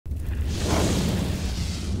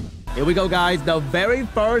Here we go, guys. The very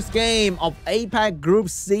first game of APAC Group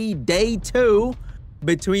C Day 2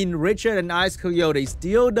 between Richard and ICEDCOYOTE.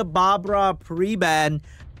 Still the Barbara pre-ban.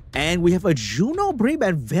 And we have a Juno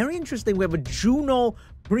pre-ban. Very interesting. We have a Juno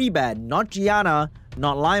pre-ban. Not Gianna,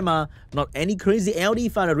 not Lima, not any crazy LD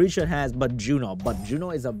fighter Richard has, but Juno. But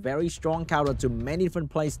Juno is a very strong counter to many different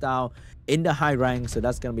playstyle in the high rank. So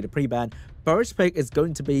that's going to be the pre-ban. First pick is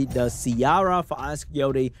going to be the Ciara for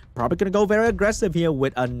ICEDCOYOTE. Probably going to go very aggressive here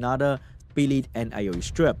with another speed lead and AoE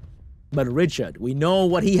strip. But Richard, we know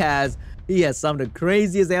what he has. He has some of the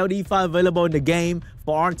craziest LD5 available in the game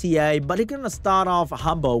for RTA. But he's going to start off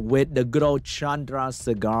humble with the good old Chandra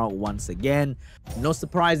Cigar once again. No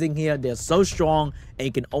surprising here. They're so strong. And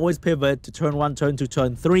you can always pivot to turn 1, turn 2,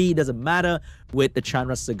 turn 3. Doesn't matter with the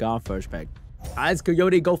Chandra Cigar first pick.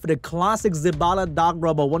 ICEDCOYOTE go for the classic SWBattle Dark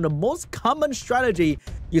Robo, one of the most common strategy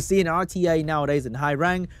you see in RTA nowadays in high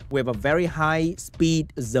rank. We have a very high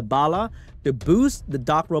speed SWBattle to boost the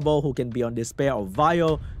Dark Robo who can be on Despair or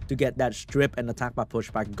Vio to get that strip and attack by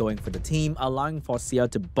pushback going for the team, allowing for Cia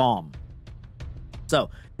to bomb. So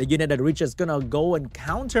the unit that Richard is gonna go and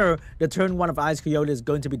counter the turn 1 of ICEDCOYOTE is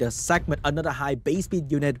going to be the segment, another high base speed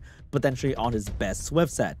unit, potentially on his best Swift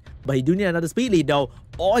set. But he do need another speed lead though,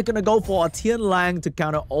 or he's gonna go for a Tian Lang to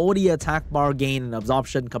counter all the attack bar gain and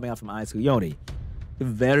absorption coming out from ICEDCOYOTE.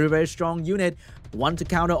 Very, very strong unit. One to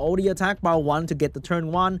counter all the attack bar, one to get the turn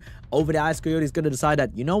 1. Over the ICEDCOYOTE is gonna decide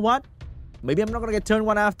that, you know what? Maybe I'm not going to get turn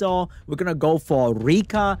 1 after all. We're going to go for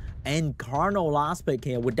Rika and Carno last pick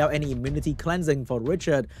here without any immunity cleansing for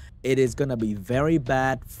Richard. It is going to be very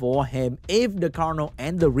bad for him if the Carno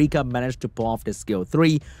and the Rika manage to pull off the skill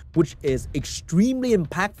 3, which is extremely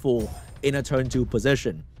impactful in a turn 2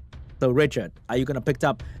 position. So Richard, are you going to pick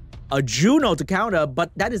up a Juno to counter?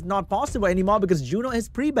 But that is not possible anymore because Juno is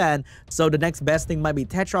pre-banned. So the next best thing might be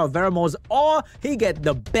Tetra or Veramos, or he get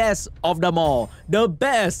the best of them all. The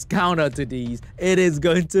best counter to these. It is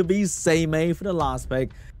going to be Seimei for the last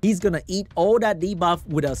pick. He's going to eat all that debuff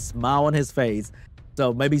with a smile on his face.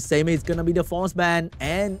 So maybe Seimei is going to be the force ban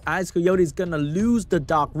and ICEDCOYOTE is going to lose the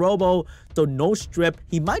Dark Robo. So no strip.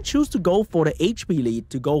 He might choose to go for the HP lead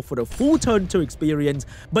to go for the full turn 2 experience.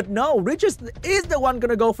 But no, Richard is the one going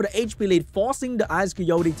to go for the HP lead, forcing the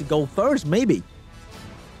ICEDCOYOTE to go first, maybe.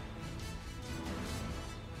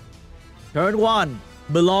 Turn 1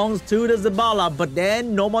 belongs to the SWBattle, but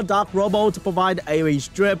then no more Dark Robo to provide AoE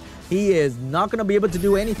strip. He is not going to be able to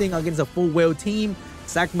do anything against a full whale team.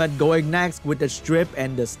 Segment going next with the strip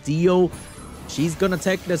and the steal. She's gonna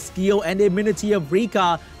take the skill and the immunity of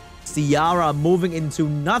Rika. Ciara moving into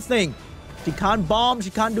nothing. She can't bomb, she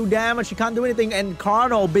can't do damage, she can't do anything. And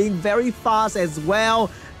Carno being very fast as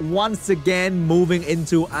well. Once again moving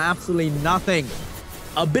into absolutely nothing.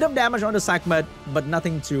 A bit of damage on the segment, but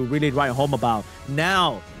nothing to really write home about.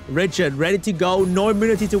 Now, Richard ready to go. No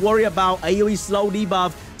immunity to worry about. AoE slow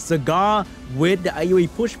debuff. Cigar with the AoE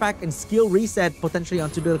pushback and skill reset potentially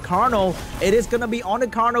onto the Carno. It is going to be on the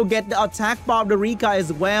Carno. Get the attack bar of the Rika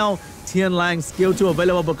as well. Tian Lang skill 2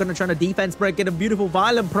 available, but going to try to defense break. Get a beautiful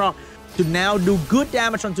violent proc to now do good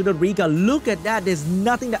damage onto the Rika. Look at that. There's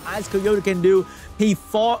nothing that ICEDCOYOTE can do. He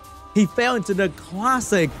fell into the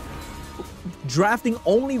classic drafting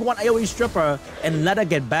only one AoE stripper and let her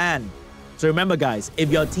get banned. So remember guys, if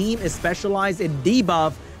your team is specialized in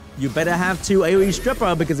debuff, you better have 2 AoE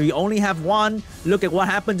stripper because we only have 1. Look at what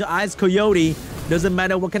happened to ICEDCOYOTE. Doesn't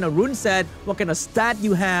matter what kind of rune set, what kind of stat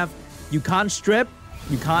you have. You can't strip,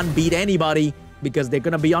 you can't beat anybody because they're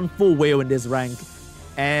going to be on full whale in this rank.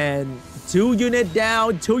 And 2 unit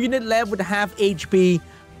down, 2 unit left with half HP.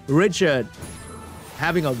 Richard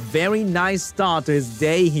having a very nice start to his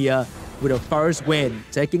day here with a first win.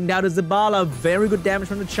 Taking down the SWBattle, very good damage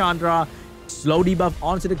from the Chandra. Slow debuff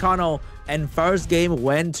onto the Carno. And first game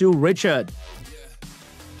went to Richard.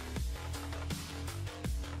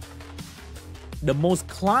 The most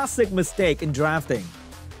classic mistake in drafting.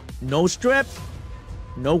 No strip,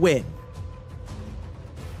 no win.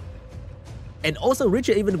 And also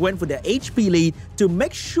Richard even went for the HP lead to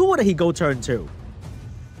make sure that he go turn 2.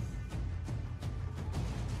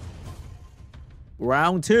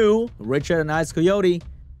 Round 2, Richard and ICEDCOYOTE.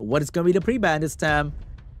 What is going to be the pre-ban this time?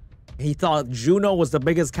 He thought Juno was the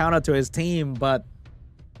biggest counter to his team, but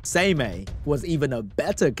Seimei was even a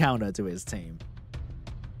better counter to his team.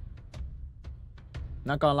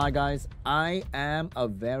 Not gonna lie, guys, I'm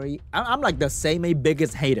like the Seimei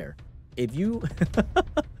biggest hater. If you...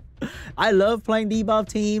 I love playing debuff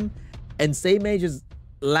team, and Seimei just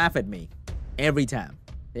laugh at me every time.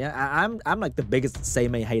 Yeah, I'm like the biggest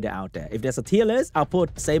Seimei hater out there. If there's a tier list, I'll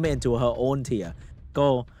put Seimei into her own tier.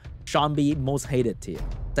 Go Sean B most hated tier.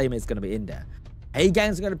 Seimei is gonna be in there.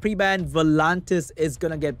 Hagan's gonna pre-ban. Volantis is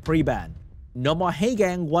gonna get pre-ban. No more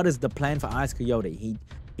Hagan. What is the plan for ICEDCOYOTE?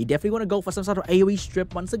 He definitely want to go for some sort of AoE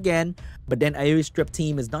strip once again, but then AoE strip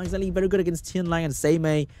team is not exactly very good against Tian Lang and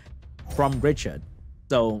Seimei from Richard.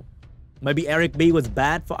 So maybe Eric B was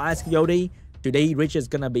bad for ICEDCOYOTE. Today Richard's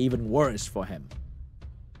gonna be even worse for him.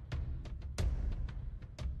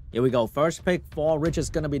 Here we go. First pick for Richard's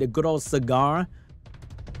gonna be the good old Cigar.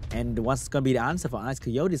 And what's gonna be the answer for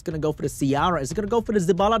ICEDCOYOTE? It's gonna go for the Ciara. Is it gonna go for the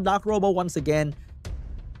Zibala Dark Robo once again?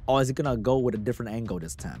 Or is it gonna go with a different angle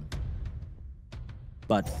this time?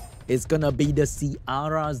 But it's gonna be the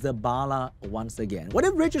Ciara Zibala once again. What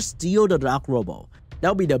if Richard steal the Dark Robo? That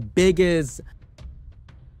would be the biggest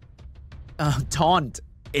taunt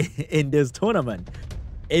in this tournament.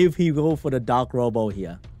 If he go for the Dark Robo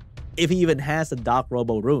here. If he even has a Dark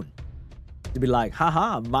Robo rune. To be like,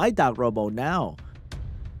 haha, my Dark Robo now.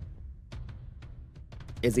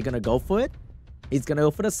 Is he gonna go for it? He's gonna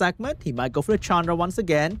go for the segment. He might go for the Chandra once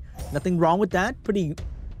again. Nothing wrong with that. Pretty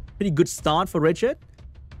good start for Richard.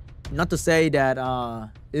 Not to say that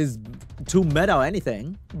is too meta or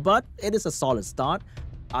anything, but it is a solid start.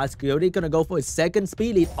 ICEDCOYOTE gonna go for his second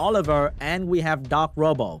speed lead, Oliver, and we have Dark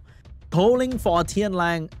Robo. Calling for Tian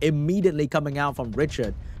Lang immediately coming out from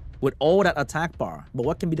Richard with all that attack bar. But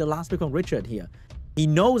what can be the last pick from Richard here? He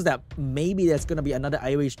knows that maybe there's gonna be another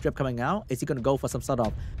AoE strip coming out. Is he gonna go for some sort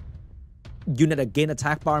of unit again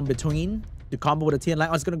attack bar in between to combo with the Tian Lang?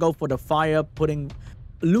 Or is gonna go for the fire, putting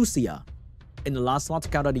Lucia in the last slot to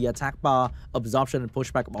counter the attack bar, absorption, and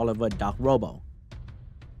pushback of Oliver, Dark Robo?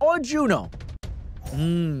 Or Juno?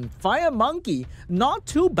 Fire Monkey, not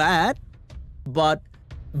too bad, but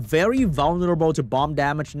very vulnerable to bomb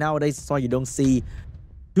damage nowadays, so you don't see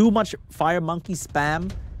too much Fire Monkey spam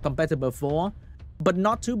compared to before. But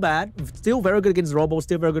not too bad. Still very good against Robo,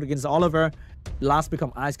 still very good against Oliver. Last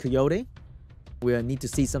become ICEDCOYOTE. We need to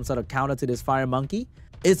see some sort of counter to this Fire Monkey.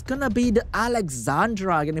 It's gonna be the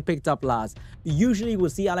Alexandra getting picked up last. Usually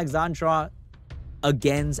we'll see Alexandra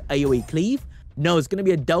against AoE Cleave. No, it's gonna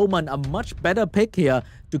be a Doman, a much better pick here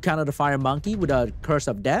to counter the Fire Monkey with a Curse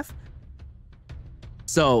of Death.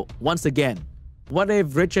 So once again, what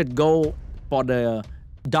if Richard go for the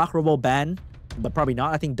Dark Robo ban? But probably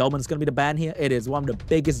not. I think Doman's gonna be the ban here. It is one of the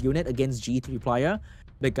biggest unit against G3 player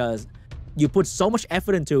because you put so much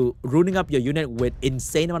effort into ruining up your unit with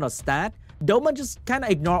insane amount of stat. Doman just kind of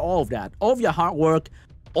ignore all of that. All of your hard work,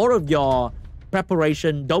 all of your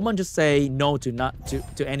preparation. Doman just say no to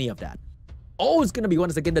any of that. Oh, it's gonna be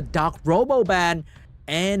once again the Dark Robo ban.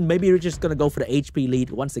 And maybe Richard's gonna go for the HP lead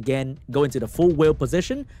once again, go into the full wheel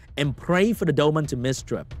position and pray for the Doman to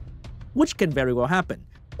misstrip, which can very well happen.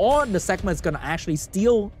 Or the segment is gonna actually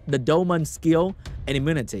steal the Doman skill and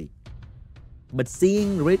immunity. But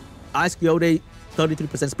seeing ICEDCOYOTE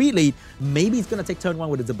 33% speed lead, maybe he's gonna take turn one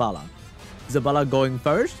with the Zibala. Zibala going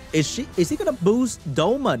first. Is he gonna boost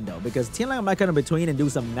Doman though? Because Tian Lang might come in between and do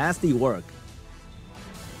some nasty work.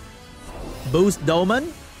 Boost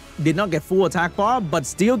Doman. Did not get full attack bar, but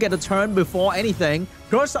still get a turn before anything.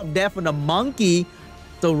 Curse of Death on the monkey.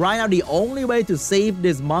 So right now the only way to save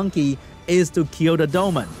this monkey is to kill the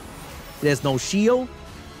Doman. There's no shield.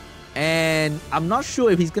 And I'm not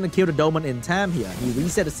sure if he's going to kill the Doman in time here. He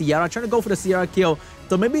reset the Ciara, trying to go for the Ciara kill.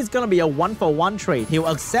 So maybe it's going to be a 1-for-1 trade. He'll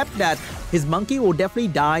accept that his monkey will definitely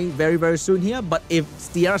die very, very soon here. But if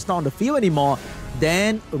Ciara's not on the field anymore,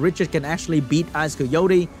 then Richard can actually beat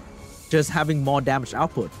ICEDCOYOTE just having more damage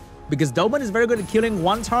output. Because Doman is very good at killing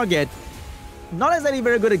one target. Not exactly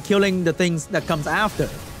very good at killing the things that comes after.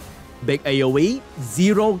 Big AoE,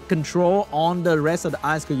 zero control on the rest of the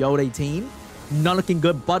ICEDCOYOTE team. Not looking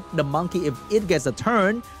good, but the monkey, if it gets a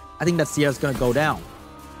turn, I think that Sierra's gonna go down.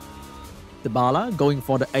 Zibala going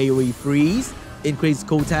for the AoE freeze, increased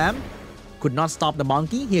cooldown. Could not stop the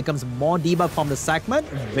monkey. Here comes more debuff from the segment.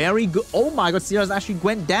 Very good. Oh my god, Sierra's actually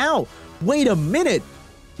went down. Wait a minute.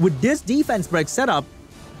 With this defense break setup,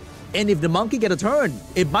 and if the monkey get a turn,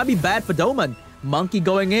 it might be bad for Doman. Monkey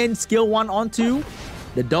going in, skill 1 onto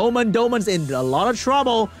the Doman. Doman's in a lot of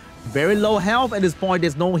trouble. Very low health at this point.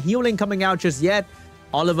 There's no healing coming out just yet.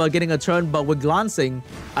 Oliver getting a turn, but with glancing,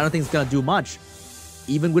 I don't think it's gonna do much.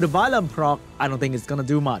 Even with a violent proc, I don't think it's gonna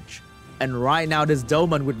do much. And right now, this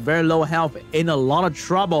Doman with very low health in a lot of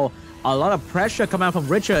trouble. A lot of pressure coming out from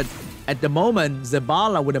Richard. At the moment,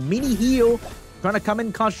 Zibala with a mini heal, trying to come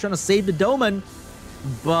in clutch, trying to save the Doman.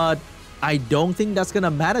 But I don't think that's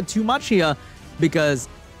gonna matter too much here because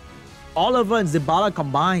Oliver and Zibala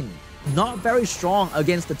combined, not very strong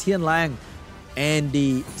against the Tian Lang and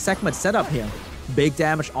the segment setup here. Big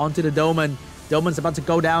damage onto the Doman. Doman's about to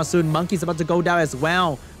go down soon. Monkey's about to go down as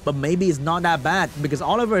well. but maybe it's not that bad because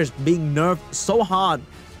Oliver is being nerfed so hard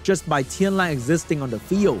just by Tian Lang existing on the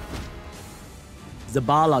field.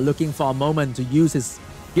 SWBattle looking for a moment to use his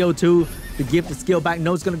skill 2 to give the skill back.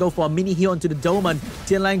 No, it's going to go for a mini heal onto the Doman.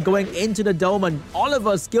 Tian Lang going into the Doman.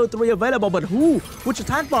 Oliver skill 3 available, but which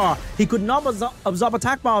attack bar? He could not absorb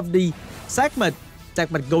attack bar of the segment.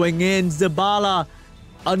 Segment going in. SWBattle,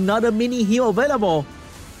 another mini heal available.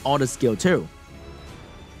 Or the skill 2.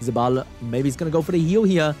 SWBattle maybe he's going to go for the heal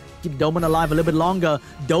here. Keep Doman alive a little bit longer.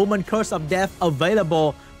 Doman Curse of Death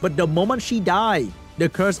available, but the moment she dies, the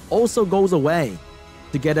curse also goes away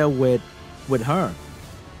together with her.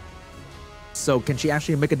 So can she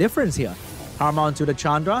actually make a difference here? Karma onto the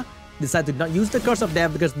Chandra. Decide to not use the Curse of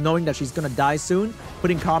Death because knowing that she's gonna die soon.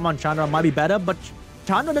 Putting Karma on Chandra might be better, but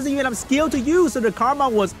Chandra doesn't even have skill to use, so the Karma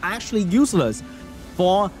was actually useless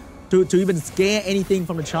to even scare anything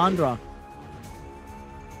from the Chandra.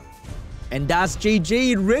 And that's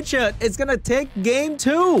GG. Richard is gonna take game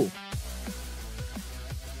 2.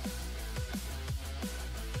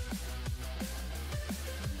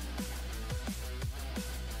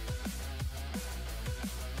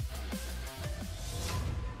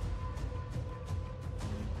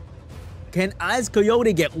 Can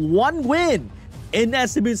ICEDCOYOTE get 1 win in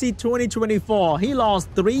SWC 2024? He lost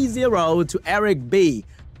 3-0 to Eric B.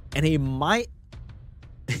 And he might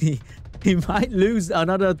lose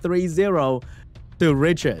another 3-0 to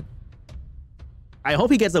Richard. I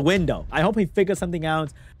hope he gets a win though. I hope he figures something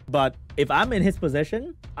out. But if I'm in his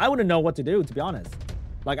position, I wouldn't know what to do, to be honest.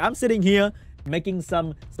 Like, I'm sitting here making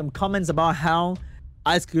some comments about how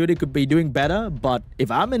ICEDCOYOTE could be doing better, but if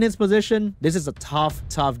I'm in his position, this is a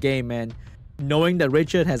tough game, man. Knowing that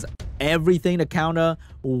Richard has everything to counter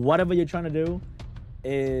whatever you're trying to do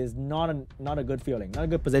is not a good feeling, not a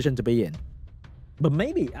good position to be in. But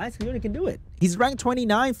maybe ICEDCOYOTE can do it. He's ranked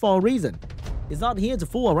 29 for a reason. He's not here to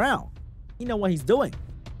fool around. He knows what he's doing.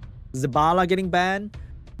 SWBattle getting banned,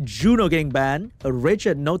 Juno getting banned.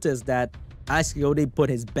 Richard noticed that ICEDCOYOTE put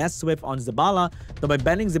his best Swift on SWBattle, so by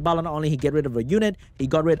banning SWBattle, not only he get rid of a unit, he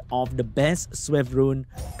got rid of the best Swift rune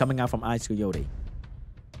coming out from ICEDCOYOTE.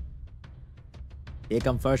 Here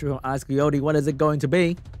comes first from ICEDCOYOTE. What is it going to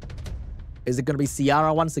be? Is it going to be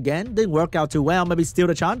Ciara once again? Didn't work out too well. Maybe steal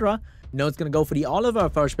the Chandra. No, it's going to go for the Oliver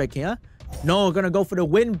first pick here. No, going to go for the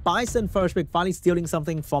Win Bison first pick, finally stealing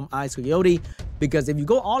something from ICEDCOYOTE, because if you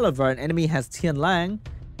go Oliver and enemy has Tian Lang,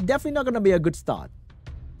 definitely not going to be a good start.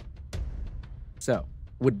 So,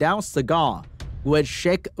 without Cigar, would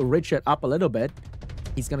shake Richard up a little bit.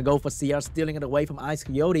 He's going to go for Ciara, stealing it away from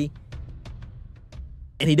ICEDCOYOTE.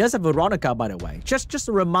 And he does have Veronica, by the way. Just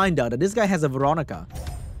a reminder that this guy has a Veronica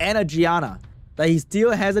and a Gianna that he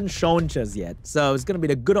still hasn't shown just yet. So it's going to be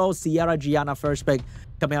the good old Ciara Gianna first pick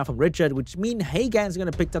coming out from Richard, which means Hagan's going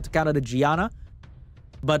to pick up to counter the Gianna.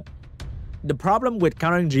 But the problem with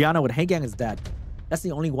countering Gianna with Hagan is that that's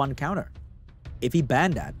the only one counter. If he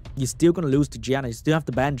banned that, you're still going to lose to Gianna. You still have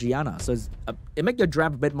to ban Gianna. So it makes your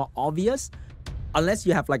draft a bit more obvious. Unless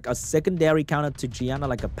you have like a secondary counter to Gianna,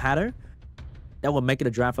 like a pattern. That will make the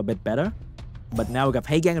draft a bit better. But now we got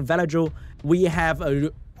Hagan and Veladril. We have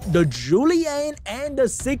the Julian and the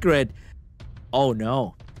Secret. Oh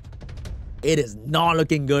no. It is not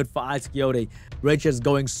looking good for ICEDCOYOTE. Richard's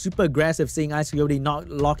going super aggressive, seeing ICEDCOYOTE not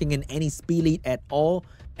locking in any speed lead at all.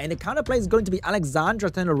 And the counterplay is going to be Alexandra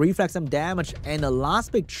trying to reflect some damage. And the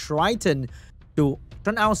last pick, Triton, to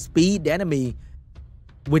try to outspeed the enemy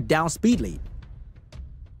with down speed lead.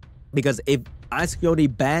 Because if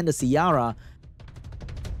ICEDCOYOTE ban the Ciara,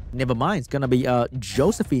 never mind, it's gonna be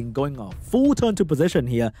Josephine going a full turn 2 position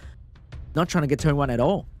here. Not trying to get turn 1 at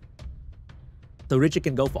all. So Richard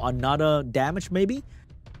can go for another damage maybe.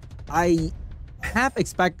 I half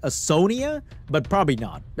expect a Sonia, but probably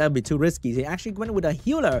not. That would be too risky. He actually went with a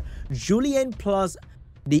healer. Julian plus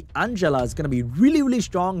the Angela is gonna be really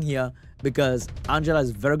strong here because Angela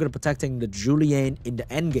is very good at protecting the Julian in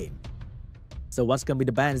the end game. So what's gonna be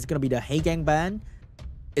the ban? It's gonna be the Hagan ban.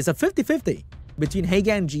 It's a 50-50. Between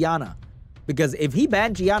Hagan and Gianna. Because if he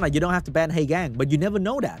banned Gianna, you don't have to ban Hagan. But you never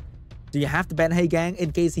know that. So you have to ban Hagan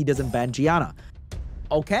in case he doesn't ban Gianna.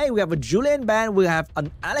 Okay, we have a Julian ban. We have an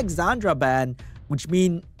Alexandra ban. Which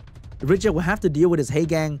means Richard will have to deal with his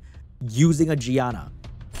Hagan using a Gianna.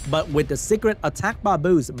 But with the secret attack bar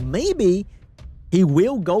boost, maybe he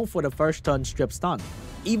will go for the first turn strip stun.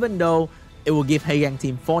 Even though it will give Hagan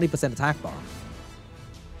team 40% attack bar.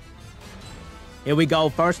 Here we go.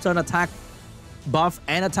 First turn attack buff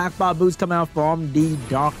and attack bar boost coming out from the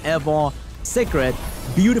Dark Evil Secret.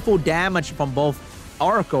 Beautiful damage from both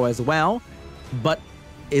Oracle as well. But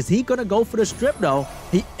is he gonna go for the strip though?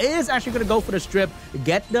 He is actually going to go for the strip,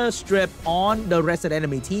 get the strip on the rest of the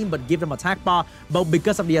enemy team, but give them attack bar. But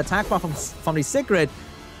because of the attack bar from the Secret,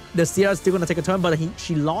 the Sierra is still going to take a turn, but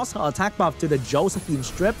she lost her attack buff to the Josephine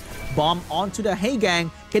strip. Bomb onto the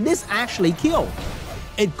Heigang. Can this actually kill?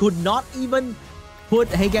 It could not even put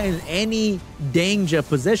Heigang in any danger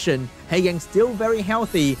position. Heigang still very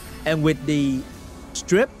healthy, and with the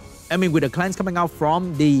strip, with the cleanse coming out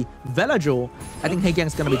from the Villagel, I think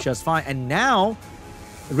Heigang's going to be just fine. And now,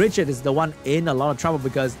 Richard is the one in a lot of trouble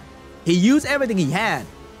because he used everything he had.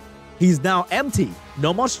 He's now empty.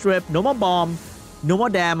 No more strip, no more bomb, no more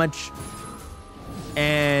damage.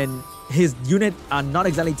 And his unit are not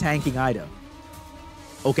exactly tanking either.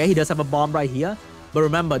 Okay, he does have a bomb right here. But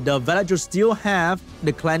remember, the villagers still have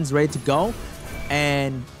the cleanse ready to go.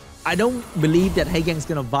 And I don't believe that Heigang's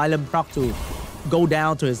going to violent proc to go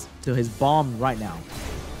down to his bomb right now.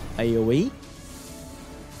 AoE.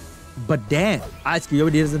 But damn,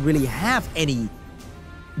 ICEDCOYOTE doesn't really have any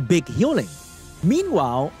big healing.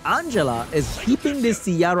 Meanwhile, Angela is keeping this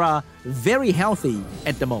Sierra very healthy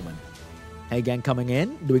at the moment. Heigang coming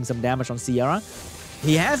in, doing some damage on Sierra.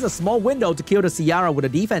 He has a small window to kill the Sierra with a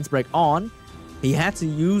defense break on. He had to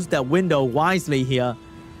use that window wisely here.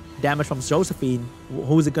 Damage from Josephine.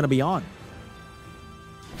 Who's it going to be on?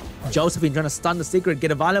 Josephine trying to stun the Secret,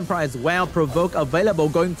 get a violent proc as well. Provoke available,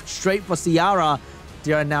 going straight for Sierra.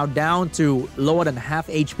 They are now down to lower than half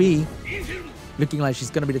HP. Looking like she's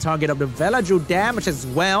going to be the target of the Villager. Damage as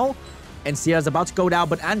well. And Sierra's about to go down,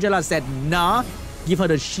 but Angela said, nah. Give her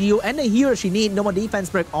the shield and the heal she needs. No more defense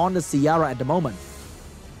break on the Sierra at the moment.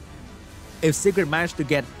 If Secret managed to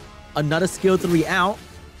get another skill 3 out,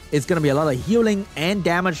 it's going to be a lot of healing and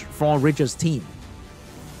damage for Richard's team.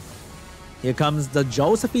 Here comes the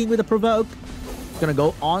Josephine with the provoke. Going to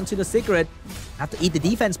go on to the Secret. Have to eat the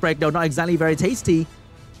defense break though, not exactly very tasty.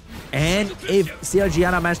 And if Sierra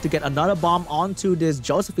Gianna managed to get another bomb onto this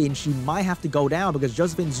Josephine, she might have to go down because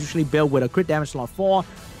Josephine is usually built with a crit damage slot 4,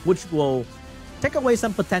 which will take away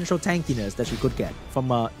some potential tankiness that she could get from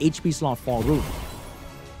a HP slot 4 rune.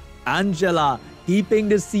 Angela keeping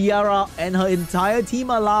the Sierra and her entire team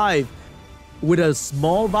alive with a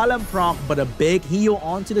small violent proc, but a big heal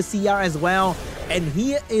onto the Sierra as well. And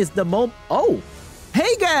here is the moment. Oh,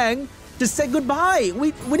 Heigang just said goodbye.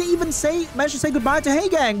 We didn't even manage to say goodbye to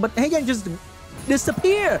Heigang, but Heigang just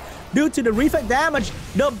disappeared due to the reflect damage.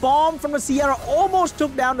 The bomb from the Sierra almost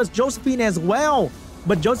took down the Josephine as well,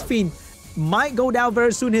 but Josephine might go down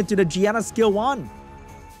very soon into the Gianna skill 1.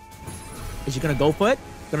 Is she gonna go for it?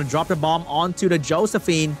 Gonna drop the bomb onto the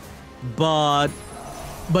Josephine, but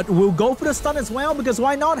we'll go for the stun as well because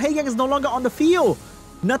why not? Heigang is no longer on the field.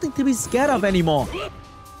 Nothing to be scared of anymore.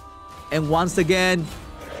 And once again,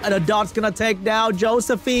 the dot's gonna take down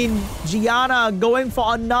Josephine. Gianna going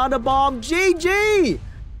for another bomb. GG!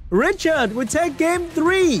 Richard, we take game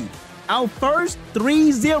 3. Our first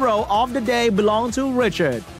 3-0 of the day belong to Richard.